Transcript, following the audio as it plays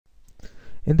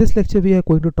In this lecture we are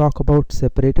going to talk about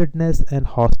separatedness and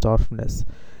Hausdorffness,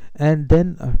 and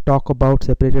then talk about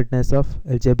separatedness of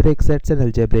algebraic sets and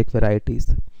algebraic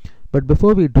varieties. But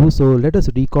before we do so, let us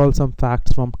recall some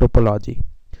facts from topology.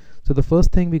 So the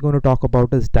first thing we're going to talk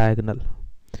about is diagonal.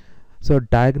 So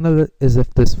diagonal is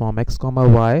of this form, x comma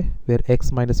y, where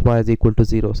x minus y is equal to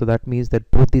 0. So that means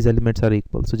that both these elements are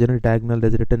equal. So general diagonal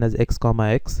is written as x comma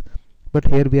x, but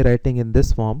here we are writing in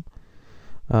this form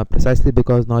precisely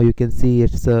because now you can see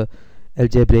it's a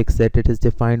algebraic set. It is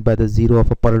defined by the 0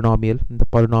 of a polynomial, and the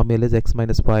polynomial is x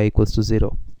minus y equals to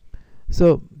 0.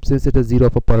 So since it is 0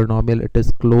 of a polynomial, it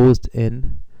is closed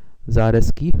in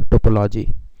Zariski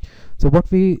topology. So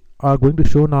what we are going to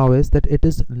show now is that it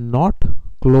is not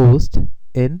closed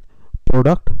in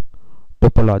product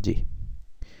topology.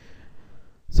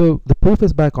 So the proof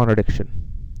is by contradiction.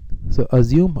 So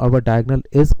assume our diagonal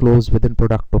is closed within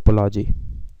product topology.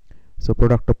 So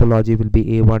product topology will be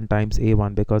A1 times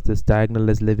A1 because this diagonal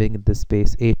is living in this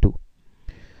space A2.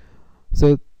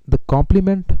 So the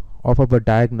complement of our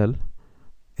diagonal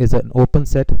is an open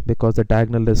set because the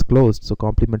diagonal is closed, so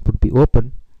complement would be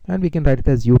open, and we can write it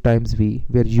as U times V,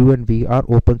 where U and V are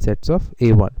open sets of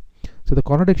A1. So the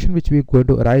contradiction which we are going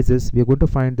to arise is we are going to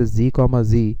find the Z comma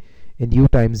Z in U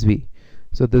times V.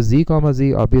 So the Z comma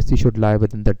Z obviously should lie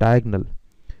within the diagonal.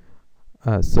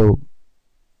 So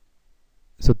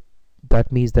that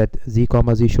means that Z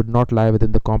comma Z should not lie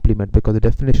within the complement, because the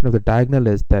definition of the diagonal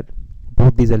is that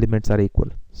both these elements are equal.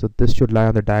 So this should lie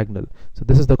on the diagonal. So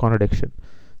this is the contradiction.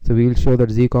 So we will show that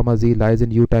Z comma Z lies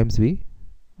in U times V,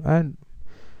 and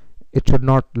it should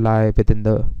not lie within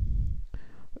the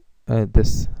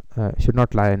should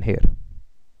not lie in here.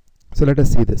 So let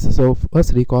us see this. So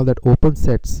first recall that open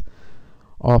sets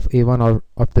of A1 are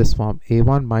of this form,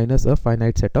 A1 minus a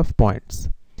finite set of points.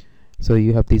 So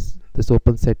you have this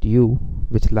open set U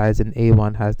which lies in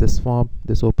A1 has this form.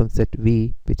 This open set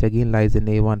V which again lies in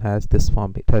A1 has this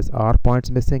form. It has R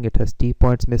points missing, it has T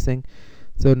points missing.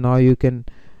 So now you can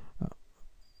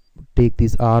take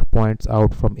these R points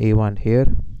out from A1 here,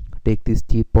 take these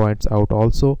T points out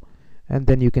also, and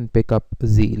then you can pick up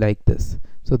Z like this.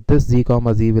 So this Z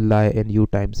comma Z will lie in U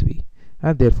times V,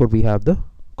 and therefore we have the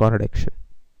contradiction.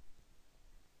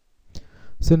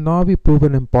 So now we prove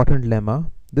an important lemma.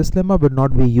 This lemma would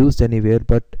not be used anywhere,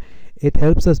 but it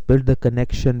helps us build the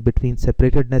connection between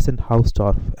separatedness and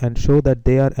Hausdorff and show that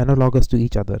they are analogous to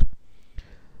each other.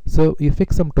 So you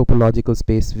fix some topological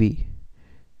space V.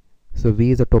 So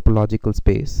V is a topological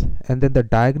space, and then the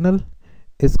diagonal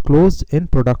is closed in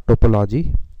product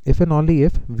topology if and only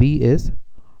if V is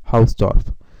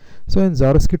Hausdorff. So in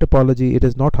Zariski topology it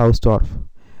is not Hausdorff,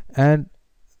 and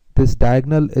this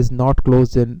diagonal is not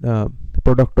closed in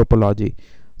product topology.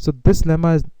 So this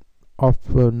lemma is of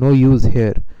no use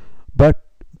here, but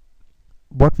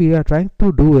what we are trying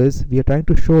to do is we are trying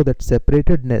to show that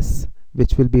separatedness,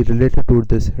 which will be related to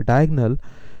this diagonal,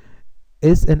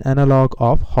 is an analog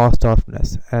of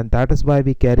Hausdorffness, and that is why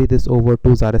we carry this over to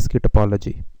Zariski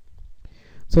topology.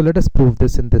 So let us prove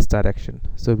this in this direction.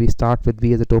 So we start with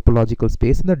V as a topological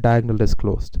space and the diagonal is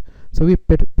closed. So we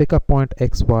pick up point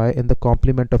xy in the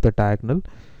complement of the diagonal,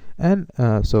 and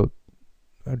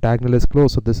diagonal is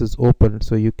closed, so this is open,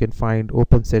 so you can find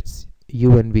open sets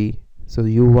U and V. So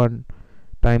U1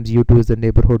 times U2 is the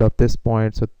neighborhood of this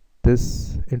point, so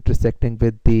this intersecting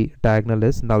with the diagonal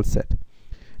is null set.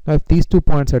 Now if these 2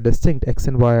 points are distinct, x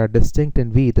and y are distinct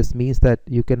in V, this means that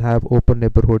you can have open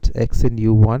neighborhoods x in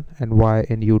U1 and y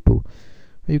in U2.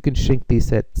 You can shrink these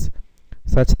sets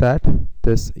such that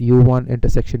this U1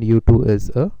 intersection U2 is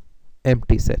a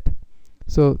empty set.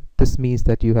 So this means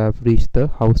that you have reached the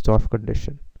Hausdorff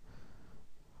condition.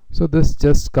 So this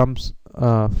just comes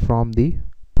from the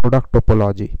product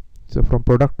topology. So from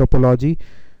product topology,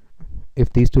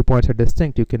 if these 2 points are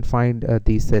distinct, you can find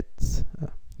these sets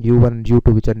U1 and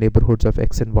U2 which are neighborhoods of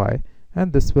x and y,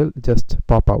 and this will just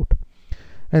pop out.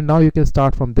 And now you can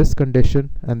start from this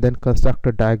condition and then construct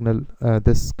a diagonal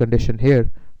this condition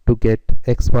here to get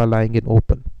xy lying in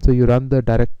open. So you run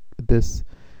this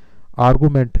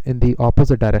argument in the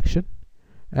opposite direction,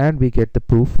 and we get the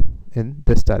proof in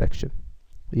this direction.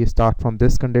 You start from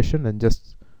this condition and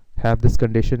just have this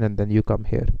condition, and then you come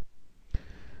here.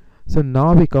 So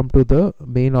now we come to the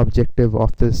main objective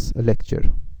of this lecture,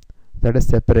 that is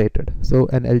separated. So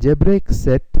an algebraic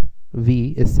set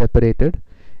V is separated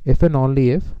if and only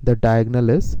if the diagonal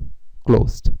is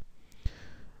closed.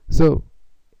 So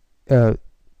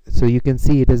you can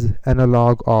see it is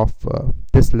analog of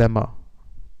this lemma,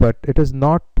 but it is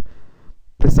not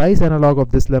precise analog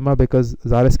of this lemma because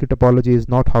Zariski topology is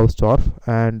not Hausdorff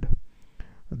and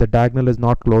the diagonal is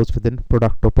not closed within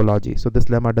product topology. So this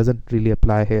lemma doesn't really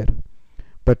apply here.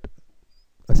 but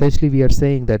essentially we are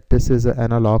saying that this is an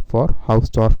analog for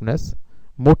Hausdorffness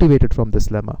motivated from this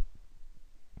lemma.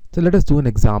 So let us do an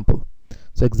example.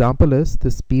 So example is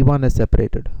this P1 is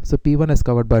separated. So P1 is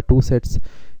covered by two sets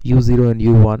U0 and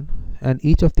U1, and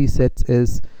each of these sets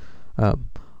is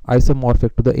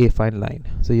isomorphic to the affine line.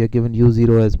 So you're given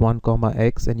U0 as 1 comma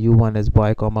x and U1 as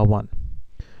y comma 1.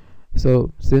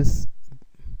 So since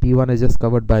P1 is just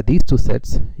covered by these two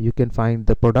sets, you can find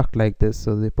the product like this.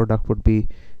 So the product would be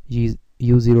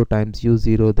U0 times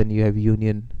U0, then you have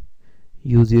union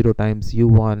U0 times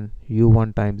U1,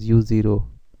 U1 times U0.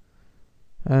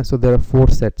 So there are four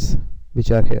sets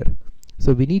which are here.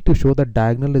 So we need to show that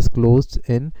diagonal is closed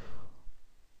in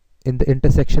the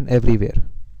intersection everywhere.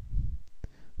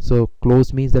 So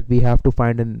closed means that we have to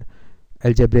find an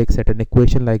algebraic set, an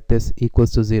equation like this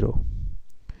equals to 0.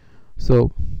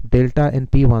 So delta in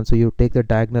P1, so you take the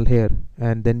diagonal here,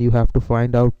 and then you have to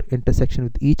find out intersection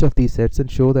with each of these sets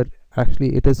and show that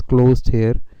actually it is closed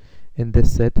here in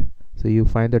this set. So you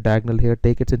find the diagonal here,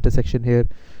 take its intersection here,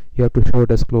 you have to show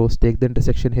it as closed, take the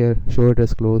intersection here, show it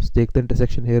as closed, take the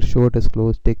intersection here, show it as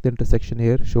closed, take the intersection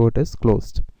here, show it as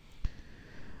closed.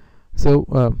 So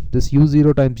this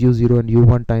U0 times U0 and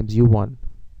U1 times U1,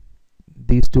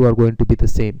 these two are going to be the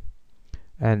same,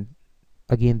 and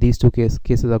again these two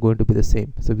cases are going to be the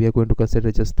same. So we are going to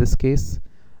consider just this case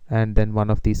and then one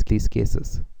of these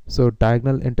cases. So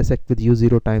diagonal intersect with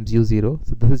U0 times U0,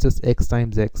 so this is just x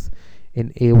times x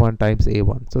in A1 times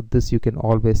A1. So this you can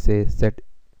always say set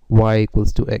y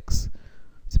equals to x.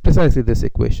 It's precisely this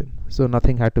equation, so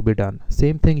nothing had to be done.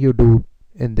 Same thing you do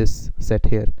in this set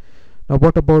here. Now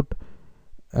what about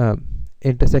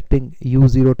intersecting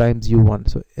U0 times U1?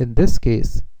 So in this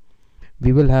case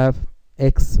we will have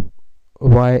x,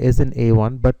 y is in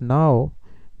A1, but now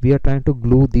we are trying to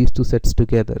glue these two sets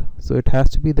together. So it has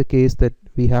to be the case that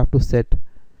we have to set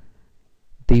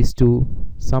these two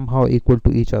somehow equal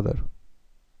to each other.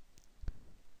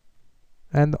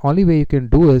 And the only way you can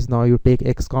do is, now you take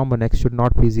x common, x should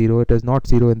not be 0, it is not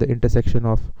 0 in the intersection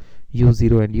of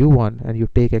U0 and U1, and you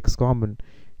take x common,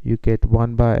 you get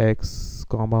 1 by x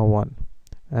comma 1,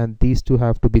 and these two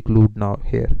have to be glued now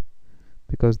here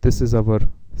because this is our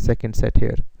second set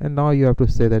here. And now you have to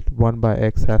say that 1 by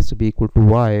x has to be equal to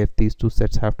y if these two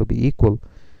sets have to be equal,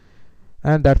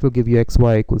 and that will give you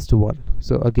xy equals to 1.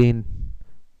 So again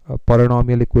a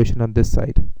polynomial equation on this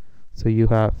side. So you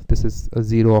have, this is a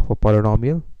 0 of a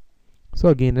polynomial, so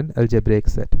again an algebraic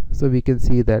set. So we can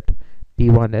see that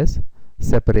P1 is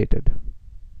separated.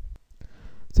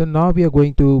 So now we are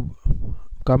going to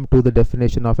come to the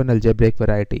definition of an algebraic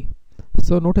variety.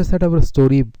 So notice that our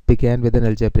story began with an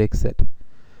algebraic set.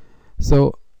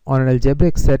 So on an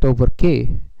algebraic set over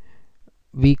K,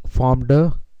 we formed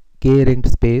a K ringed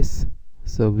space,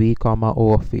 so V comma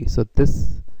O of V. So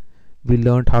this, we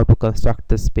learned how to construct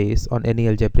this space on any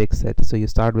algebraic set. So you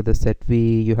start with a set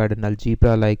V, you had an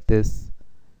algebra like this,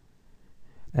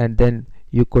 and then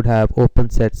you could have open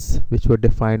sets which were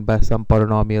defined by some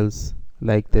polynomials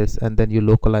like this, and then you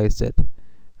localized it,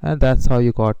 and that's how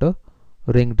you got a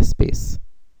ringed space.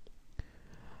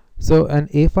 So an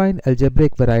affine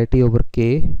algebraic variety over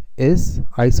K is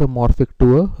isomorphic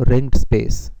to a ringed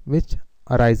space which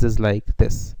arises like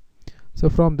this. So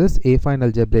from this affine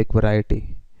algebraic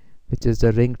variety, which is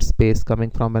the ringed space coming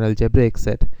from an algebraic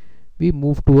set, we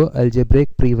move to a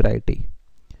algebraic pre-variety.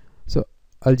 So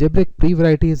algebraic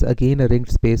pre-variety is again a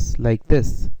ringed space like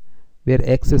this, where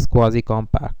X is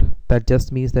quasi-compact. That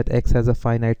just means that X has a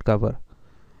finite cover,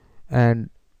 and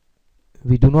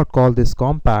we do not call this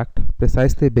compact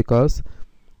precisely because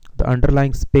the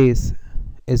underlying space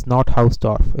is not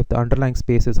Hausdorff. If the underlying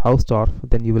space is Hausdorff,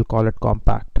 then you will call it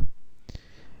compact.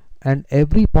 And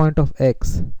every point of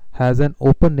X has an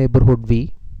open neighborhood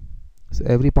V. So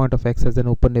every point of X has an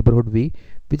open neighborhood V,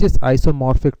 which is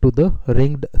isomorphic to the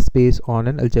ringed space on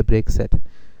an algebraic set.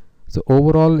 So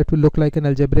overall it will look like an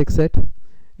algebraic set.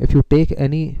 If you take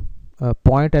any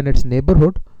point and its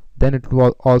neighborhood, then it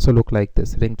will also look like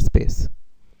this ringed space.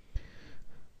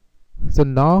 So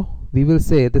now we will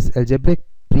say this algebraic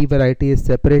pre-variety is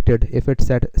separated if it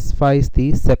satisfies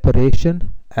the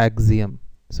separation axiom.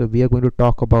 So we are going to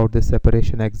talk about this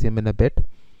separation axiom in a bit.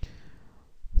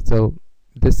 So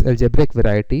this algebraic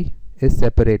variety is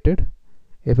separated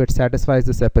if it satisfies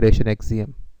the separation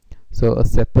axiom. So a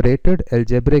separated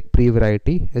algebraic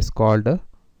pre-variety is called a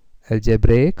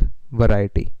algebraic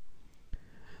variety.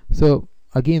 So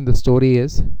again the story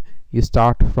is, you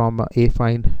start from a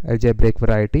affine algebraic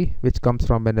variety which comes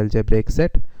from an algebraic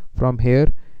set. From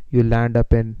here you land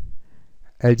up in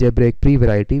algebraic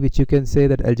pre-variety, which you can say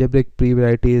that algebraic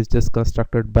pre-variety is just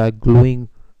constructed by gluing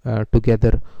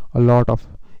together a lot of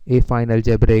affine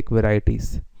algebraic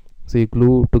varieties. So you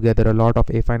glue together a lot of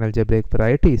affine algebraic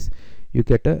varieties, you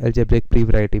get a algebraic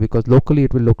pre-variety, because locally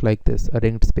it will look like this, a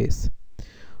ringed space.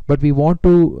 But we want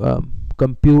to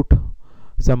compute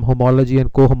some homology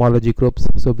and cohomology groups,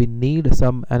 so we need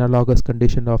some analogous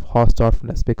condition of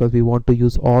Hausdorffness, because we want to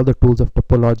use all the tools of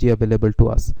topology available to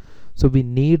us. So we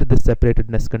need the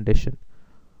separatedness condition.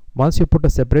 Once you put a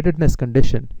separatedness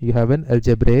condition, you have an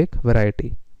algebraic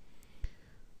variety.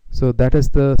 So that is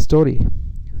the story.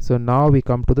 So now we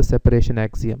come to the separation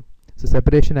axiom. So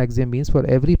separation axiom means for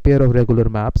every pair of regular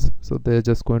maps, so they're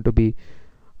just going to be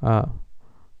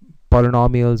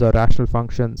polynomials or rational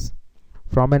functions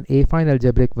from an affine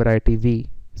algebraic variety V.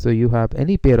 So you have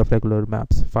any pair of regular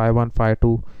maps, phi1,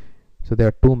 phi2. So there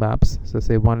are two maps. So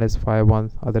say one is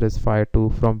phi1, other is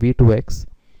phi2 from V to X.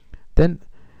 Then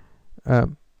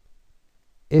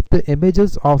if the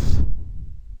images of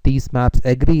these maps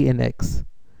agree in X,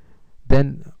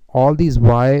 then all these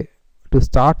Y to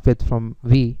start with from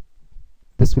V,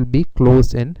 this will be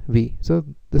closed in V. So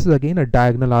this is again a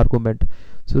diagonal argument.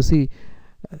 So see,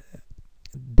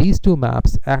 these two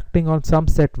maps acting on some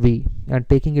set V and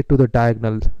taking it to the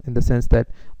diagonal, in the sense that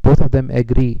both of them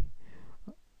agree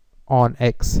on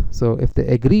X. So if they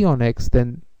agree on X,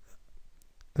 then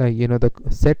the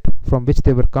set from which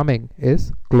they were coming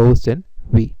is closed in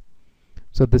V.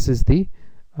 So this is the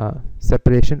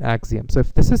separation axiom. So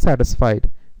if this is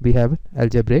satisfied, we have an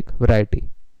algebraic variety.